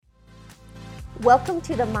Welcome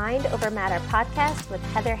to the Mind Over Matter podcast with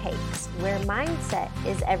Heather Hakes, where mindset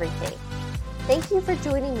is everything. Thank you for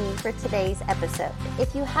joining me for today's episode.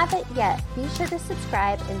 If you haven't yet, be sure to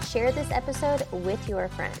subscribe and share this episode with your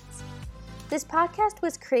friends. This podcast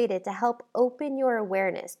was created to help open your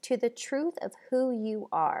awareness to the truth of who you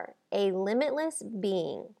are, a limitless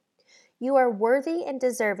being. You are worthy and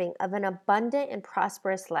deserving of an abundant and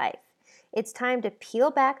prosperous life. It's time to peel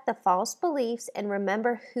back the false beliefs and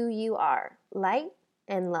remember who you are, light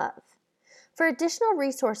and love. For additional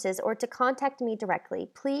resources or to contact me directly,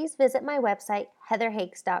 please visit my website,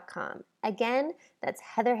 heatherhakes.com. Again, that's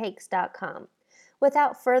heatherhakes.com.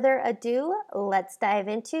 Without further ado, let's dive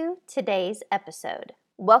into today's episode.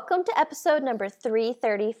 Welcome to episode number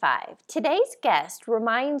 335. Today's guest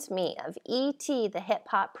reminds me of E.T. the Hip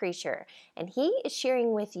Hop Preacher, and he is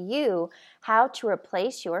sharing with you how to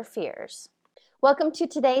replace your fears. Welcome to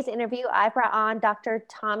today's interview. I brought on Dr.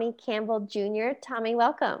 Tommy Campbell Jr. Tommy,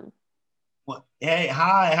 welcome. Well, hey,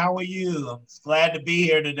 hi, how are you? I'm glad to be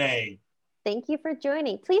here today. Thank you for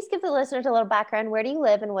joining. Please give the listeners a little background. Where do you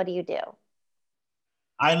live and what do you do?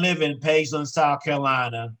 I live in Paisley, South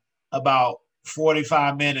Carolina, about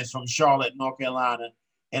 45 minutes from Charlotte, North Carolina,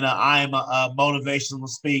 and I am a motivational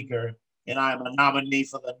speaker, and I am a nominee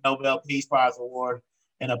for the Nobel Peace Prize Award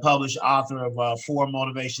and a published author of 4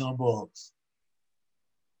 motivational books.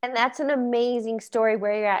 And that's an amazing story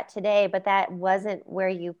where you're at today, but that wasn't where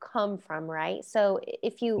you come from, right? So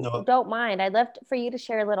if you don't mind, I'd love for you to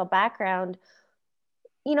share a little background.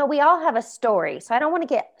 You know, we all have a story, so I don't want to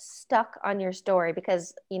get stuck on your story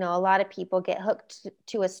because, you know, a lot of people get hooked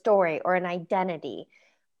to a story or an identity.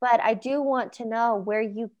 But I do want to know where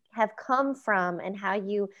you have come from and how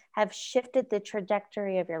you have shifted the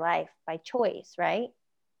trajectory of your life by choice, right?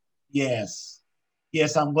 Yes.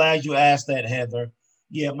 Yes, I'm glad you asked that, Heather.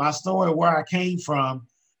 Yeah, my story, where I came from,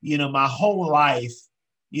 you know, my whole life,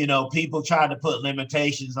 you know, people tried to put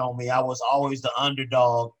limitations on me. I was always the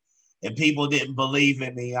underdog. And people didn't believe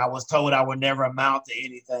in me. I was told I would never amount to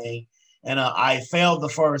anything. And I failed the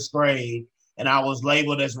first grade and I was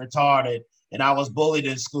labeled as retarded and I was bullied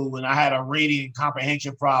in school and I had a reading and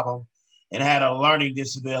comprehension problem and had a learning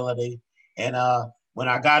disability. And when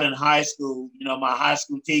I got in high school, you know, my high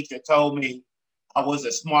school teacher told me I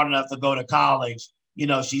wasn't smart enough to go to college. You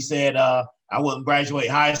know, she said I wouldn't graduate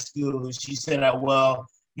high school. She said, well,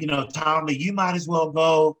 you know, Tommy, you might as well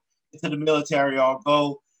go to the military or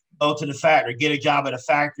go to the factory, get a job at a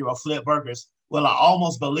factory or flip burgers. Well, I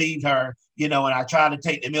almost believed her, you know, and I tried to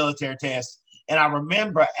take the military test. And I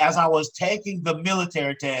remember as I was taking the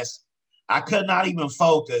military test, I could not even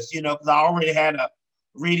focus, you know, because I already had a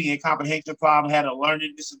reading and comprehension problem, had a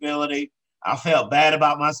learning disability. I felt bad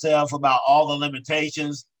about myself, about all the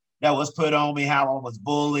limitations that was put on me, how I was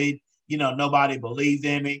bullied, you know, nobody believed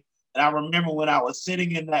in me. And I remember when I was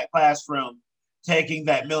sitting in that classroom, taking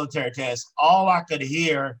that military test, all I could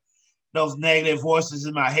hear those negative voices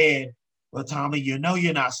in my head. Well, Tommy, you know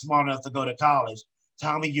you're not smart enough to go to college.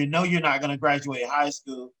 Tommy, you know you're not going to graduate high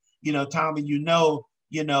school. You know, Tommy, you know,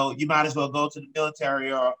 you might as well go to the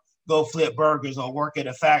military or go flip burgers or work at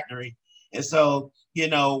a factory. And so, you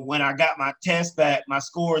know, when I got my test back, my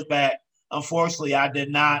scores back, unfortunately, I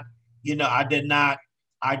did not pass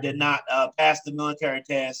the military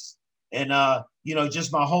test. And, you know,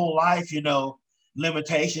 just my whole life, you know,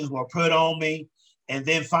 limitations were put on me. And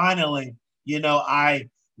then finally, you know, I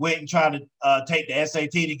went and tried to take the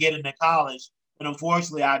SAT to get into college. And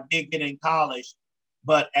unfortunately, I did get in college.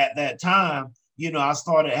 But at that time, you know, I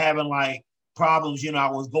started having like problems, you know, I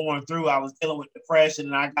was going through, I was dealing with depression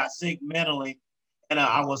and I got sick mentally. And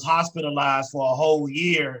I was hospitalized for a whole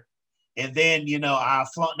year. And then, you know, I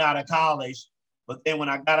flunked out of college. But then when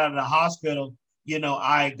I got out of the hospital, you know,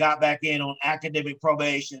 I got back in on academic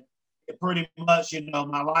probation. And pretty much, you know,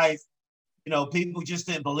 my life, you know, people just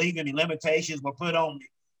didn't believe in me. Limitations were put on me,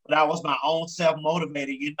 but I was my own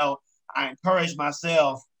self-motivated. You know, I encouraged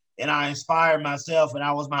myself and I inspired myself and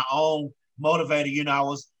I was my own motivator. You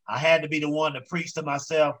know, I had to be the one to preach to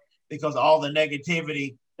myself because of all the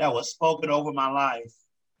negativity that was spoken over my life.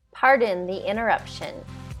 Pardon the interruption.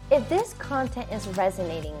 If this content is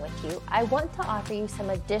resonating with you, I want to offer you some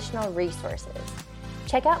additional resources.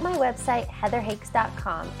 Check out my website,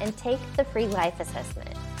 heatherhakes.com, and take the free life assessment.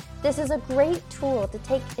 This is a great tool to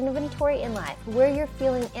take inventory in life where you're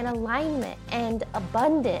feeling in alignment and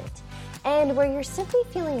abundant, and where you're simply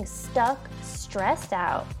feeling stuck, stressed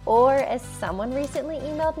out, or as someone recently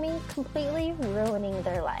emailed me, completely ruining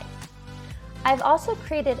their life. I've also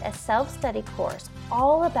created a self-study course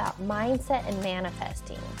all about mindset and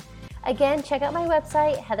manifesting. Again, check out my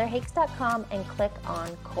website, heatherhakes.com, and click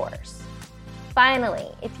on course. Finally,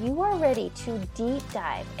 if you are ready to deep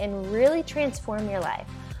dive and really transform your life,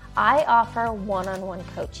 I offer one-on-one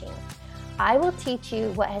coaching. I will teach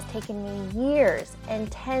you what has taken me years and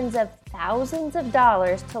tens of thousands of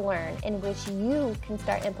dollars to learn, in which you can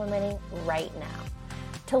start implementing right now.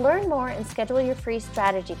 To learn more and schedule your free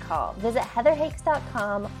strategy call, visit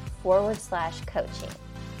heatherhakes.com/coaching.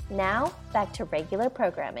 Now, back to regular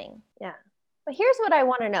programming. Yeah. But here's what I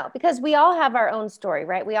want to know, because we all have our own story,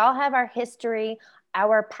 right? We all have our history,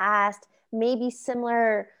 our past, maybe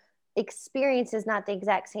similar experiences, not the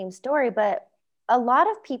exact same story, but a lot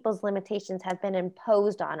of people's limitations have been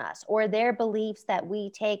imposed on us, or their beliefs that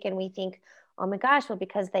we take and we think, oh my gosh, well,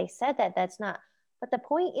 because they said that, that's not. But the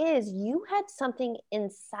point is, you had something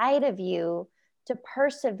inside of you to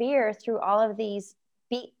persevere through all of these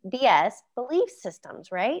BS belief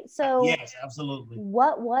systems, right? So yes, absolutely.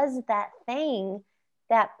 what was that thing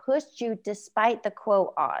that pushed you despite the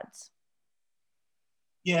quote odds?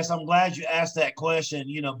 Yes, I'm glad you asked that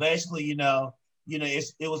question. Basically,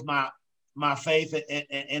 it was my faith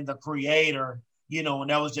in the Creator. And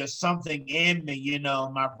that was just something in me.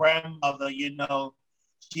 My grandmother. She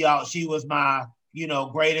was my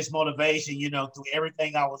greatest motivation. Through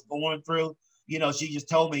everything I was going through. She just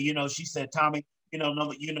told me. She said, Tommy,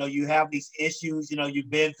 no, you have these issues. You've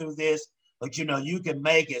been through this, but you can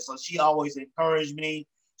make it. So she always encouraged me.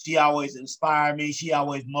 She always inspired me. She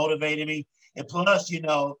always motivated me. And plus,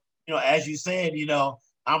 as you said,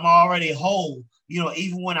 I'm already whole.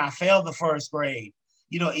 Even when I failed the first grade,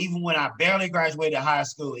 even when I barely graduated high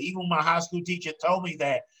school, even my high school teacher told me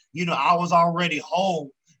that, I was already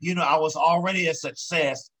whole. I was already a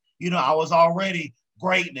success. I was already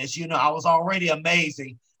greatness. I was already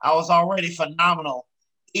amazing. I was already phenomenal,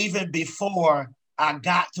 even before I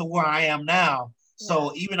got to where I am now.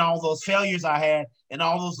 So even all those failures I had and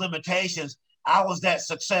all those limitations, I was that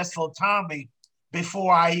successful Tommy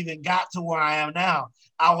before I even got to where I am now.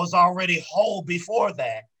 I was already whole before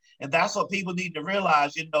that. And that's what people need to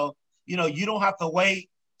realize, you don't have to wait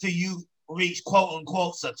till you reach quote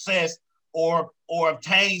unquote success or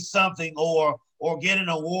obtain something or get an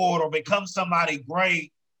award or become somebody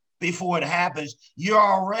great before it happens. You're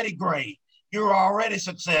already great. You're already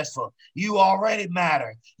successful. You already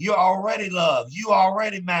matter. You're already loved. You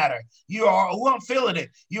already matter. I'm feeling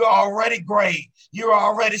it. You're already great. You're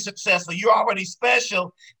already successful. You're already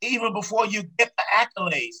special even before you get the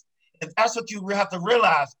accolades. And that's what you have to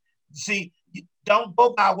realize. See, don't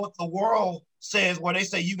go by what the world says, where they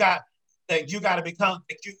say you got to become,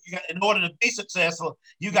 in order to be successful,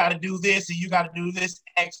 you got to do this and you got to do this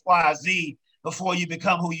X, Y, Z before you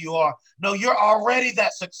become who you are. No, you're already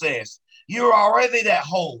that success. You're already that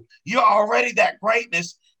whole. You're already that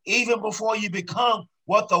greatness, even before you become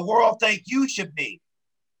what the world think you should be.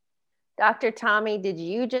 Dr. Tommy, did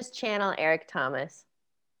you just channel Eric Thomas?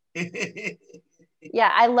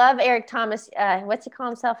 Yeah, I love Eric Thomas. What's he call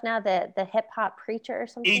himself now? The hip hop preacher or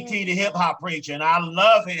something? E.T. the hip hop preacher, and I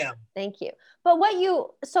love him. Thank you. But what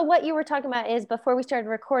you were talking about is, before we started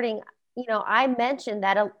recording, I mentioned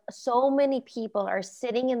that so many people are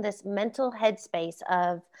sitting in this mental headspace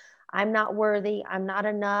of, I'm not worthy, I'm not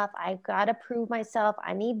enough, I've got to prove myself,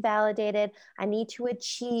 I need validated, I need to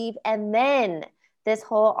achieve. And then this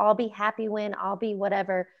whole I'll be happy when, I'll be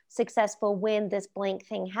whatever successful when this blank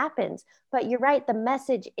thing happens. But you're right, the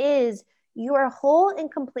message is you are whole and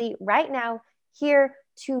complete right now, here,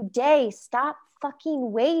 today. Stop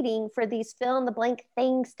fucking waiting for these fill in the blank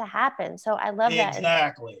things to happen. So I love that.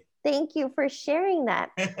 Exactly. Thank you for sharing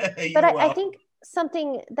that. But I think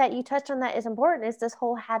something that you touched on that is important is this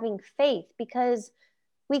whole having faith, because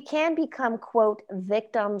we can become, quote,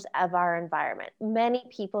 victims of our environment. Many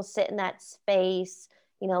people sit in that space,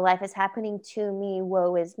 life is happening to me,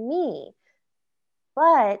 woe is me.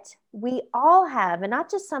 But we all have, and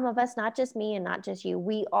not just some of us, not just me and not just you,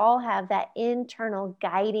 we all have that internal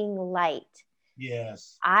guiding light.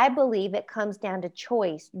 Yes. I believe it comes down to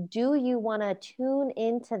choice. Do you want to tune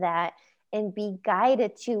into that and be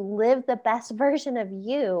guided to live the best version of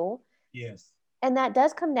you? Yes. And that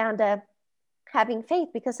does come down to having faith,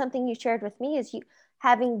 because something you shared with me is you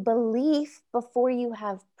having belief before you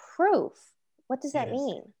have proof. What does that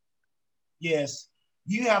mean? Yes.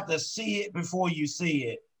 You have to see it before you see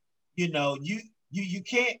it. You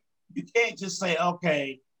can't just say,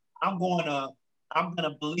 okay, I'm gonna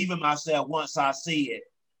believe in myself once I see it.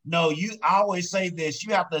 No, I always say this,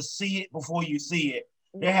 you have to see it before you see it.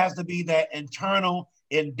 There has to be that internal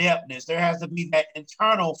in-depthness. There has to be that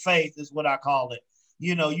internal faith, is what I call it.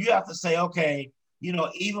 You have to say, okay,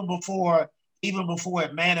 even before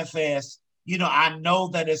it manifests, I know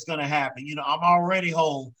that it's going to happen. I'm already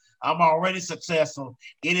whole. I'm already successful.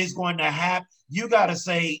 It is going to happen. You got to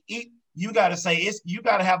say it. You got to say it's. You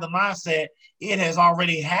got to have the mindset. It has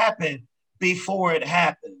already happened before it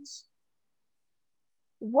happens.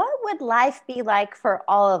 What would life be like for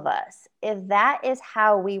all of us if that is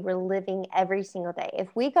how we were living every single day?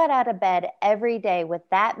 If we got out of bed every day with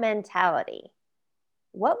that mentality,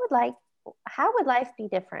 what would life, how would life be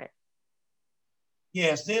different?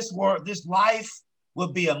 Yes, this life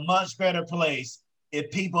would be a much better place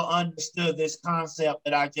if people understood this concept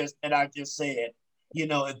that I just said.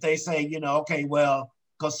 If they say, okay, well,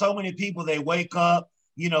 because so many people they wake up,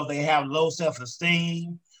 they have low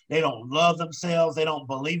self-esteem, they don't love themselves, they don't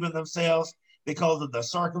believe in themselves because of the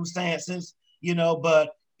circumstances, but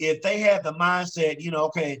if they had the mindset,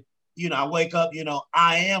 okay, I wake up,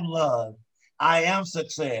 I am love, I am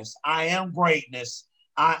success, I am greatness,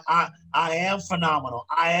 I am phenomenal.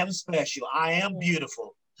 I am special. I am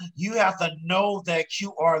beautiful. You have to know that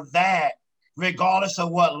you are that, regardless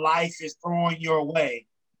of what life is throwing your way.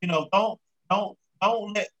 Don't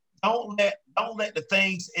don't let don't let the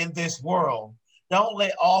things in this world. Don't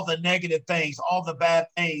let all the negative things, all the bad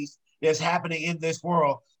things that's happening in this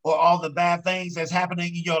world, or all the bad things that's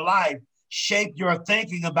happening in your life shape your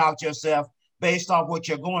thinking about yourself based off what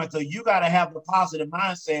you're going through. You got to have the positive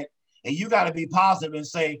mindset, and you got to be positive and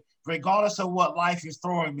say, regardless of what life is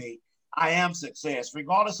throwing me, I am success.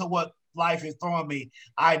 Regardless of what life is throwing me,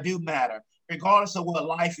 I do matter. Regardless of what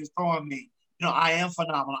life is throwing me, I am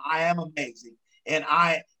phenomenal. I am amazing. And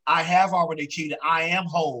I have already cheated. I am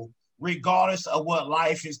whole, regardless of what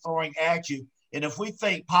life is throwing at you. And if we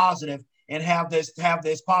think positive and have this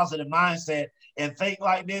positive mindset and think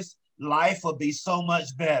like this, life will be so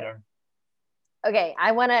much better. Okay,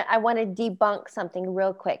 I want to debunk something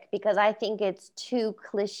real quick because I think it's too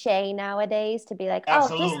cliche nowadays to be like, oh,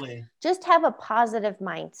 Absolutely. just have a positive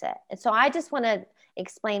mindset. And so I just want to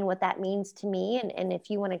explain what that means to me, and if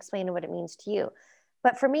you want to explain what it means to you.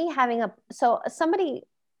 But for me, having a so somebody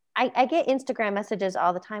I get Instagram messages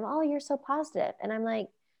all the time, oh, you're so positive. And I'm like,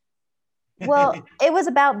 well, it was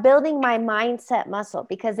about building my mindset muscle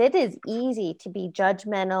because it is easy to be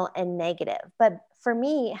judgmental and negative. But for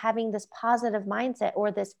me, having this positive mindset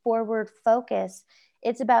or this forward focus,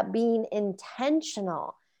 it's about being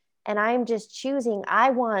intentional. And I'm just choosing, I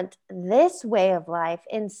want this way of life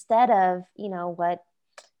instead of, what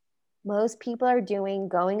most people are doing,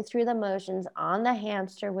 going through the motions on the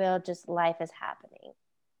hamster wheel, just life is happening.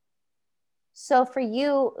 So for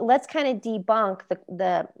you, let's kind of debunk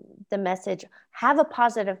the message. Have a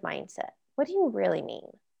positive mindset. What do you really mean?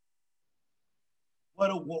 What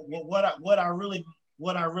I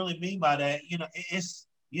really mean by that, it's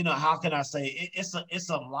how can I say it, it's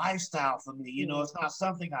a lifestyle for me. It's not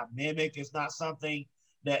something I mimic. It's not something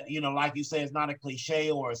that like you say, it's not a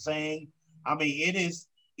cliche or a saying. I mean, it I is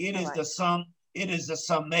like the sum. It is the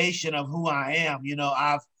summation of who I am.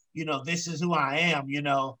 This is who I am.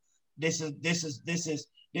 This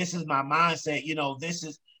is my mindset.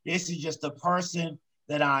 This is just the person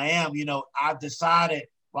that I am. I've decided,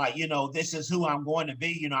 like, this is who I'm going to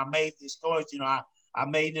be. I made this choice. I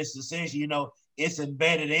made this decision. It's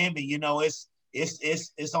embedded in me.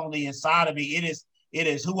 It's on the inside of me. It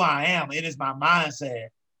is who I am. It is my mindset.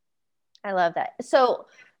 I love that. So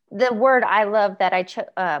the word I love that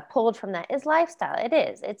I pulled from that is lifestyle. It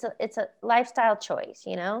is. It's a lifestyle choice.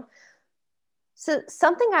 So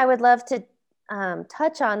something I would love to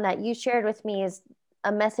touch on that you shared with me is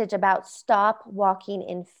a message about stop walking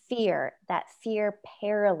in fear. That fear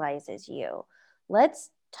paralyzes you. Let's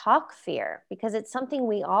talk fear because it's something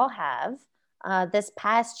we all have. This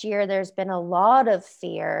past year, there's been a lot of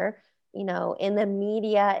fear, in the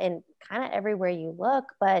media and kind of everywhere you look.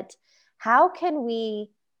 But how can we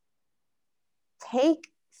take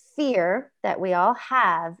fear that we all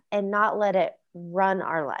have and not let it run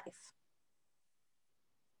our life?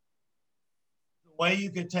 The way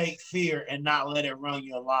you can take fear and not let it run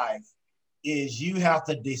your life is you have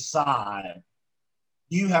to decide.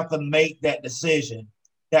 You have to make that decision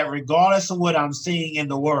that regardless of what I'm seeing in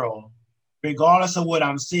the world, regardless of what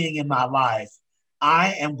I'm seeing in my life,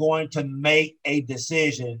 I am going to make a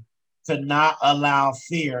decision to not allow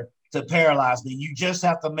fear to paralyze me. You just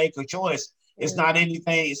have to make a choice. It's not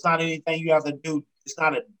anything you have to do. It's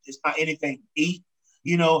not anything deep.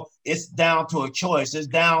 It's down to a choice. It's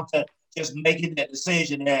down to just making that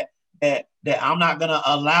decision that I'm not gonna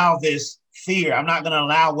allow this fear. I'm not gonna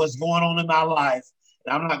allow what's going on in my life.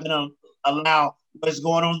 I'm not gonna allow what's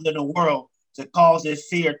going on in the world to cause this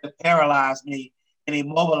fear to paralyze me and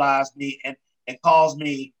immobilize me and cause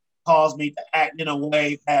me to act in a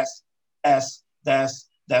way that's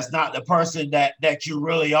not the person that you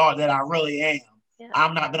really are, that I really am. Yeah.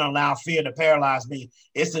 I'm not going to allow fear to paralyze me.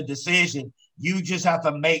 It's a decision. You just have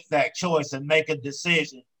to make that choice and make a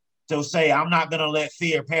decision to say, I'm not going to let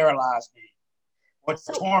fear paralyze me or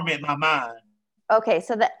So, torment my mind. okay,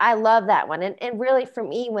 so that I love that one. And really for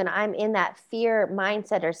me, when I'm in that fear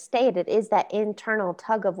mindset or state, it is that internal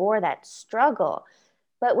tug of war, that struggle.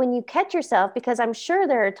 But when you catch yourself, because I'm sure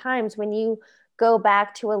there are times when you go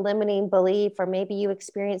back to a limiting belief, or maybe you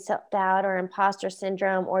experience self doubt or imposter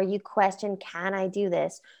syndrome, or you question, can I do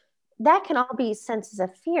this? That can all be senses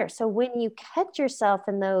of fear. So when you catch yourself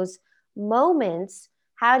in those moments,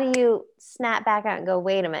 how do you snap back out and go,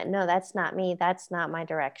 wait a minute, no, that's not me. That's not my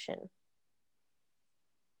direction.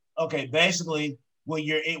 Okay, basically, when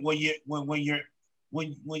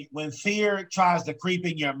fear tries to creep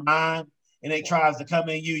in your mind and it Yeah. tries to come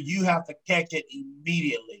in you, you have to catch it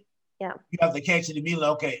immediately. Yeah. You have to catch it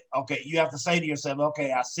immediately. Okay. You have to say to yourself,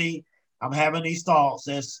 okay, I see I'm having these thoughts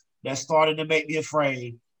that's starting to make me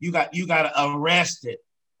afraid. You got to arrest it.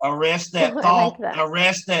 Arrest that I thought. like that.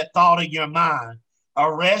 Arrest that thought in your mind.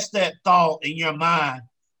 Arrest that thought in your mind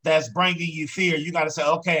that's bringing you fear. You got to say,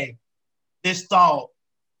 okay, this thought,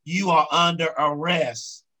 you are under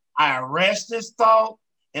arrest. I arrest this thought,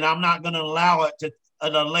 and I'm not going to allow it to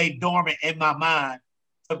lay dormant in my mind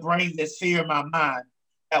to bring this fear in my mind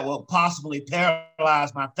that will possibly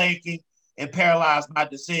paralyze my thinking and paralyze my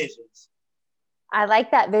decisions. I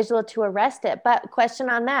like that visual to arrest it. But question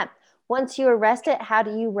on that. Once you arrest it, how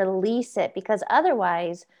do you release it? Because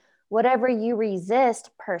otherwise, whatever you resist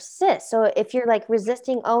persists. So if you're like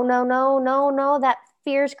resisting, oh, no, no, no, no, that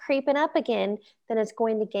fear's creeping up again, then it's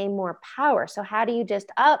going to gain more power. So how do you just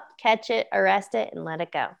up, catch it, arrest it, and let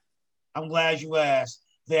it go? I'm glad you asked.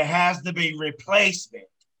 There has to be replacement.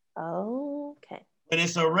 Oh, okay. When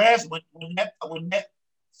it's arrest, when that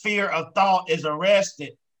fear of thought is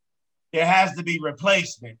arrested, there has to be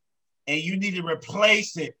replacement. And you need to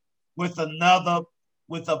replace it with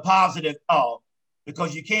with a positive thought,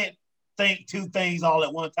 because you can't think two things all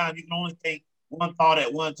at one time. You can only think one thought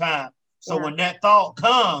at one time. So Yeah. when that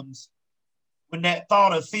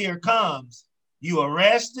thought of fear comes, you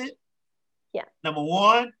arrest it. Yeah. Number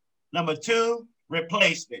one. Number two,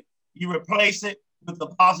 replacement. You replace it with a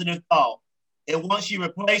positive thought. And once you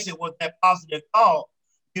replace it with that positive thought,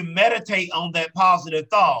 you meditate on that positive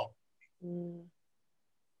thought. Mm.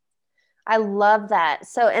 I love that.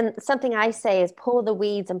 So, and something I say is pull the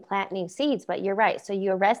weeds and plant new seeds, but you're right. So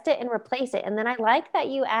you arrest it and replace it. And then I like that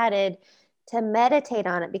you added to meditate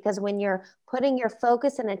on it, because when you're putting your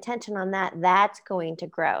focus and attention on that, that's going to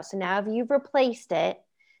grow. So now if you've replaced it,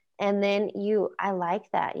 and then I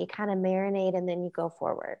like that. You kind of marinate and then you go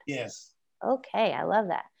forward. Yes. Okay, I love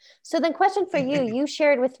that. So then question for you, you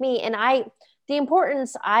shared with me, and the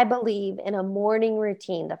importance, I believe, in a morning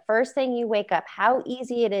routine. The first thing you wake up, how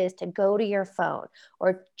easy it is to go to your phone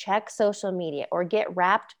or check social media or get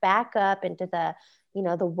wrapped back up into the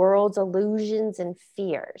world's illusions and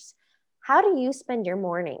fears. How do you spend your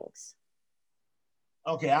mornings?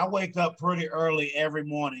 Okay, I wake up pretty early every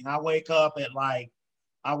morning. I wake up at like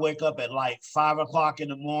 5 o'clock in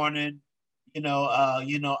the morning.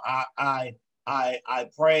 I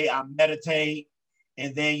pray, I meditate,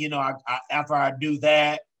 and then after I do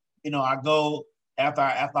that, I go after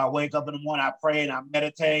I wake up in the morning, I pray and I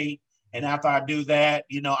meditate, and after I do that,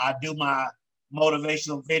 I do my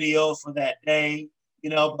motivational videos for that day.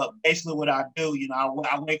 But basically, what I do,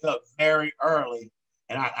 I wake up very early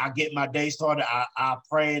and I get my day started. I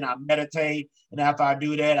pray and I meditate. And after I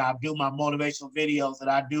do that, I do my motivational videos that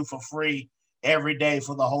I do for free every day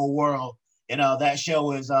for the whole world. That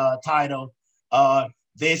show is titled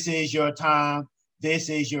This Is Your Time, This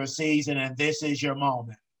Is Your Season, and This Is Your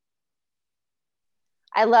Moment.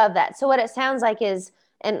 I love that. So what it sounds like is,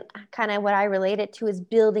 and kind of what I relate it to, is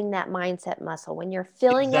building that mindset muscle. When you're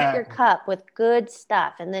filling up your Exactly. cup with good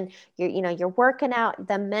stuff, and then you're working out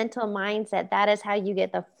the mental mindset, that is how you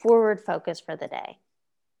get the forward focus for the day.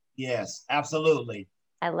 Yes, absolutely.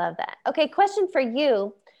 I love that. Okay, question for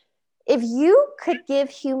you. If you could give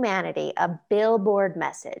humanity a billboard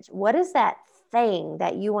message, what is that thing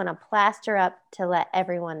that you want to plaster up to let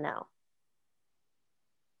everyone know?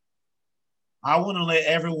 I want to let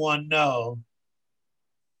everyone know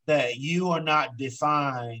that you are not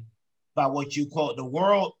defined by what you quote the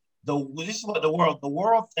world. This is what the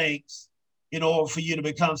world thinks. In order for you to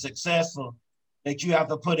become successful, that you have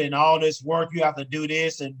to put in all this work, you have to do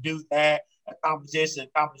this and do that, accomplish this and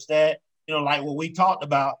accomplish that. Like what we talked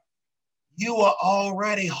about, you are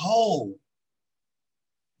already whole.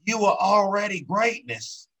 You are already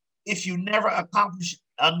greatness. If you never accomplish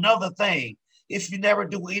another thing, if you never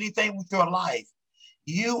do anything with your life,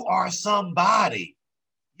 you are somebody.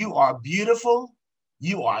 You are beautiful.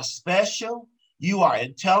 You are special. You are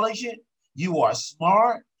intelligent. You are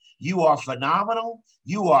smart. You are phenomenal.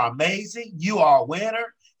 You are amazing. You are a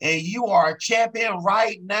winner. And you are a champion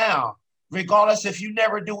right now, regardless if you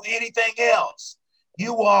never do anything else.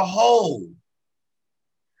 You are whole.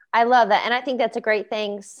 I love that. And I think that's a great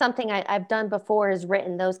thing. Something I've done before is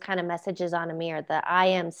written those kind of messages on a mirror, the I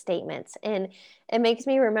am statements. And it makes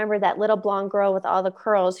me remember that little blonde girl with all the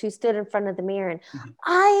curls who stood in front of the mirror and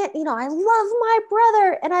I love my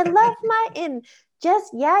brother and I love and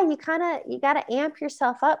just, yeah, you got to amp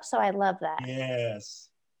yourself up. So I love that. Yes.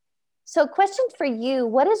 So question for you,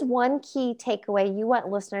 what is one key takeaway you want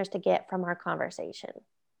listeners to get from our conversation?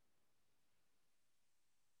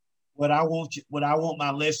 What I want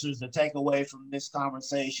my listeners to take away from this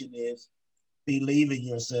conversation is believe in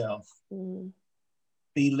yourself. Mm.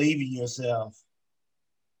 Believe in yourself.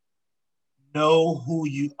 Know who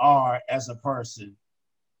you are as a person.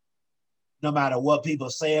 No matter what people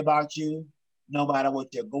say about you, no matter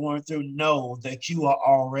what you're going through, know that you are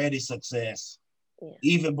already success. Yeah.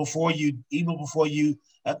 Even before you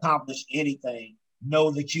accomplish anything, know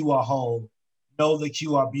that you are whole. Know that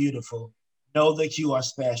you are beautiful. Know that you are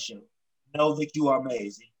special. Know that you are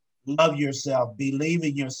amazing. Love yourself. Believe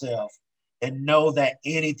in yourself. And know that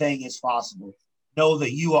anything is possible. Know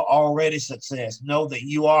that you are already success. Know that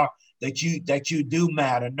you do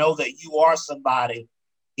matter. Know that you are somebody,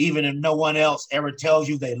 even if no one else ever tells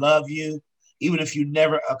you they love you, even if you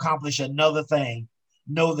never accomplish another thing.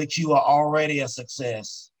 Know that you are already a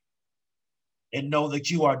success. And know that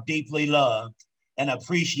you are deeply loved and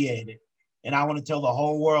appreciated. And I want to tell the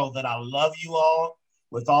whole world that I love you all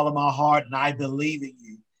with all of my heart, and I believe in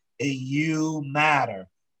you. And you matter.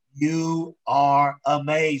 You are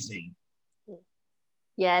amazing.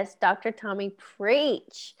 Yes, Dr. Tommy,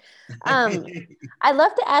 preach. I'd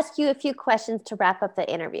love to ask you a few questions to wrap up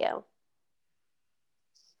the interview.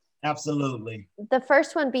 Absolutely. The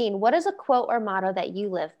first one being, what is a quote or motto that you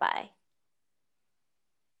live by?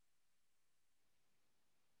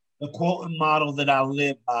 The quote and motto that I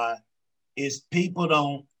live by is people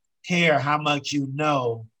don't care how much you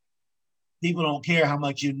know. People don't care how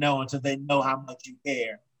much you know until they know how much you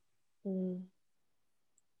care.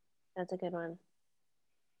 That's a good one.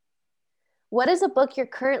 What is a book you're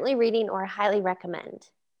currently reading or highly recommend?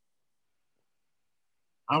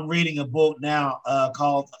 I'm reading a book now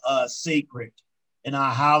called Secret, and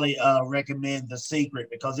I highly recommend The Secret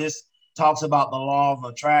because this talks about the law of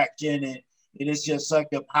attraction, and it is just such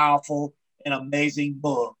a powerful and amazing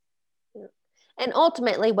book. And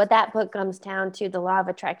ultimately, what that book comes down to, the law of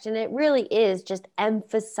attraction, it really is just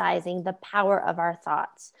emphasizing the power of our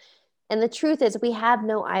thoughts. And the truth is, we have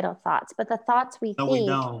no idle thoughts, but the thoughts we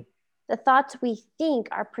think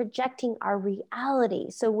are projecting our reality.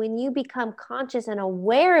 So when you become conscious and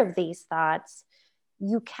aware of these thoughts,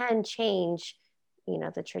 you can change,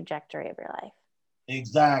 the trajectory of your life.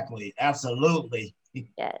 Exactly. Absolutely.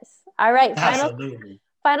 Yes. All right. Absolutely.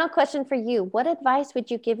 Final question for you. What advice would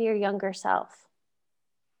you give your younger self?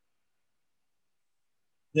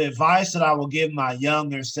 The advice that I will give my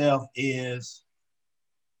younger self is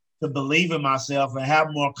to believe in myself and have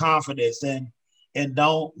more confidence and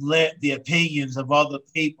don't let the opinions of other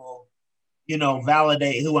people,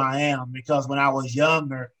 validate who I am. Because when I was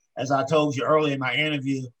younger, as I told you earlier in my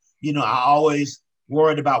interview, I always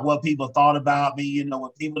worried about what people thought about me.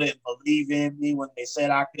 When people didn't believe in me, when they said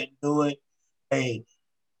I couldn't do it, they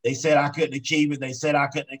said I couldn't achieve it. They said I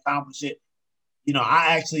couldn't accomplish it.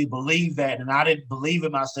 I actually believed that, and I didn't believe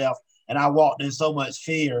in myself, and I walked in so much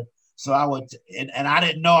fear. So I would, and I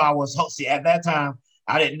didn't know I was whole. See, at that time,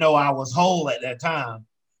 I didn't know I was whole at that time.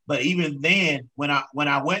 But even then, when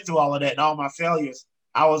I went through all of that and all my failures,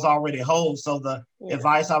 I was already whole. So the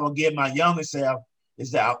advice I would give my younger self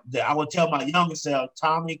is that I would tell my younger self,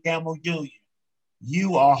 Tommy Campbell Jr.,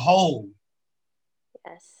 you are whole.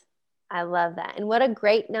 Yes, I love that. And what a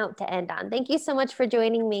great note to end on. Thank you so much for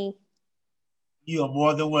joining me. You are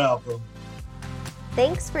more than welcome.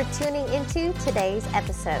 Thanks for tuning into today's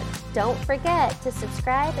episode. Don't forget to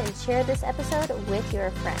subscribe and share this episode with your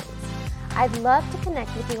friends. I'd love to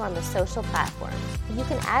connect with you on the social platforms. You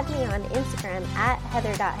can add me on Instagram at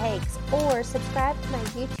heather.hakes or subscribe to my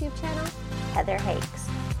YouTube channel, Heather Hakes.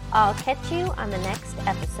 I'll catch you on the next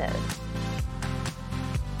episode.